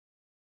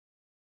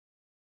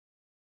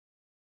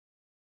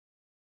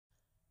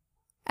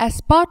As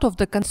part of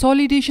the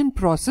consolidation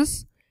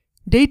process,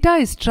 data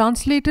is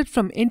translated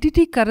from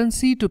entity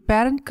currency to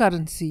parent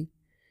currency.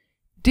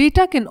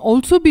 Data can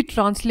also be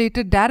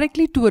translated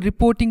directly to a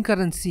reporting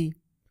currency.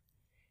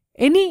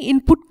 Any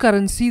input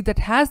currency that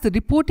has the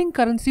reporting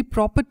currency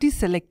property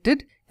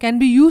selected can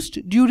be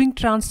used during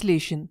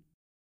translation.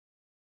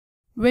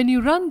 When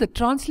you run the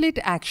translate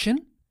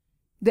action,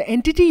 the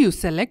entity you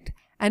select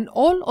and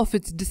all of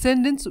its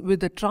descendants with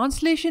the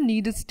translation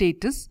needed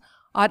status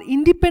are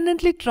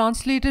independently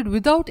translated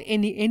without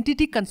any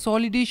entity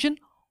consolidation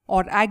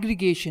or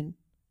aggregation.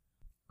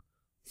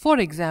 For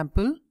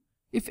example,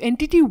 if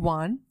entity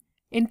 1,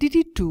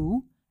 entity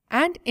 2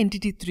 and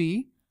entity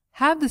 3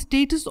 have the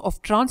status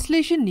of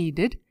translation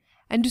needed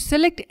and you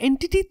select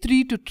entity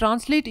 3 to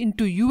translate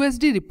into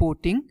USD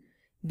reporting,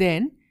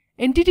 then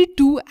entity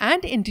 2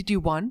 and entity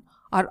 1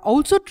 are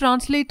also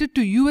translated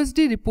to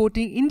USD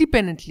reporting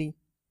independently.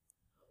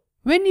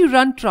 When you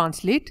run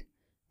translate,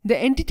 the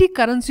entity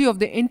currency of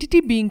the entity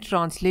being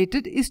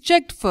translated is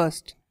checked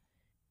first.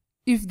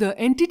 If the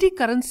entity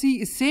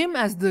currency is same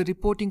as the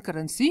reporting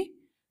currency,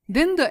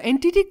 then the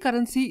entity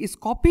currency is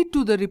copied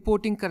to the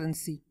reporting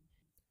currency.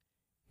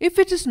 If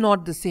it is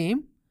not the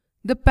same,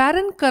 the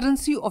parent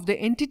currency of the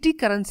entity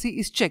currency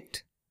is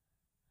checked.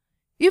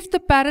 If the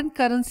parent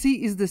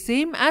currency is the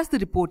same as the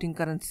reporting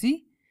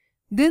currency,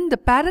 then the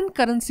parent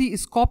currency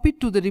is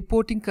copied to the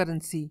reporting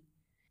currency.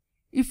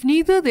 If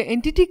neither the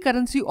entity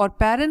currency or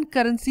parent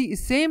currency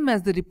is same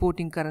as the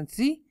reporting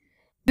currency,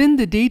 then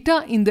the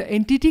data in the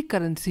entity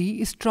currency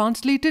is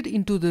translated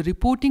into the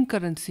reporting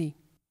currency.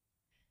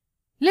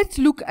 Let's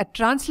look at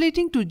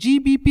translating to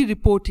GBP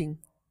reporting.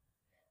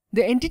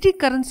 The entity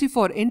currency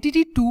for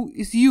entity 2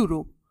 is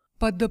Euro,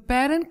 but the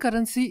parent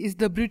currency is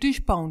the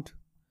British Pound.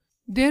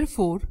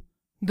 Therefore,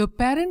 the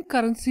parent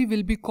currency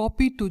will be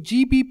copied to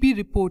GBP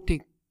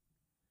reporting.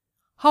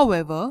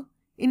 However,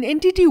 in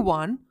entity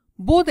 1,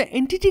 both the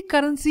entity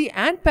currency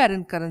and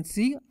parent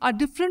currency are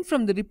different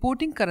from the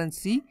reporting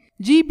currency,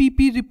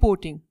 GBP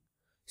reporting.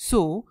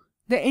 So,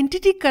 the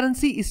entity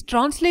currency is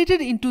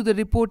translated into the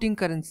reporting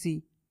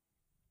currency.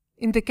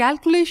 In the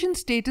calculation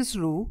status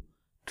row,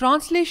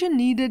 translation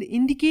needed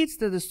indicates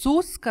that the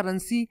source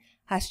currency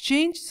has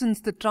changed since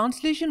the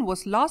translation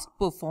was last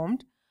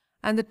performed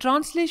and the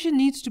translation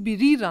needs to be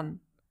rerun.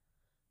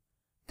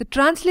 The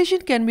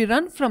translation can be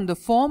run from the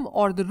form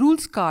or the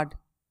rules card.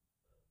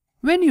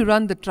 When you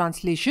run the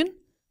translation,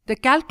 the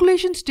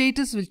calculation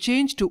status will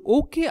change to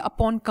OK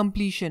upon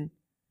completion.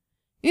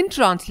 In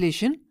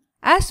translation,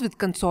 as with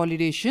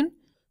consolidation,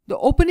 the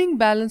opening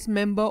balance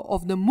member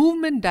of the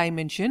movement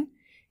dimension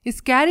is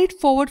carried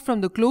forward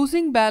from the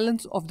closing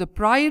balance of the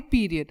prior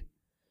period.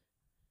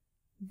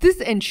 This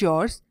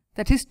ensures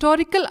that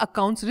historical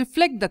accounts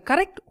reflect the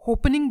correct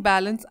opening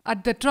balance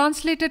at the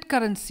translated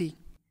currency.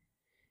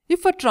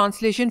 If a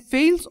translation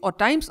fails or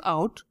times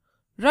out,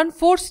 run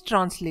force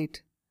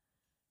translate.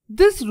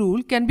 This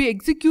rule can be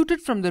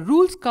executed from the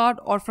rules card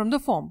or from the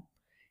form.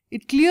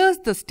 It clears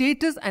the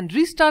status and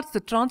restarts the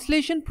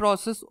translation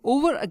process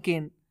over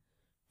again.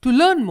 To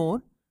learn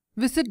more,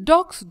 visit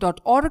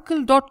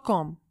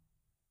docs.oracle.com.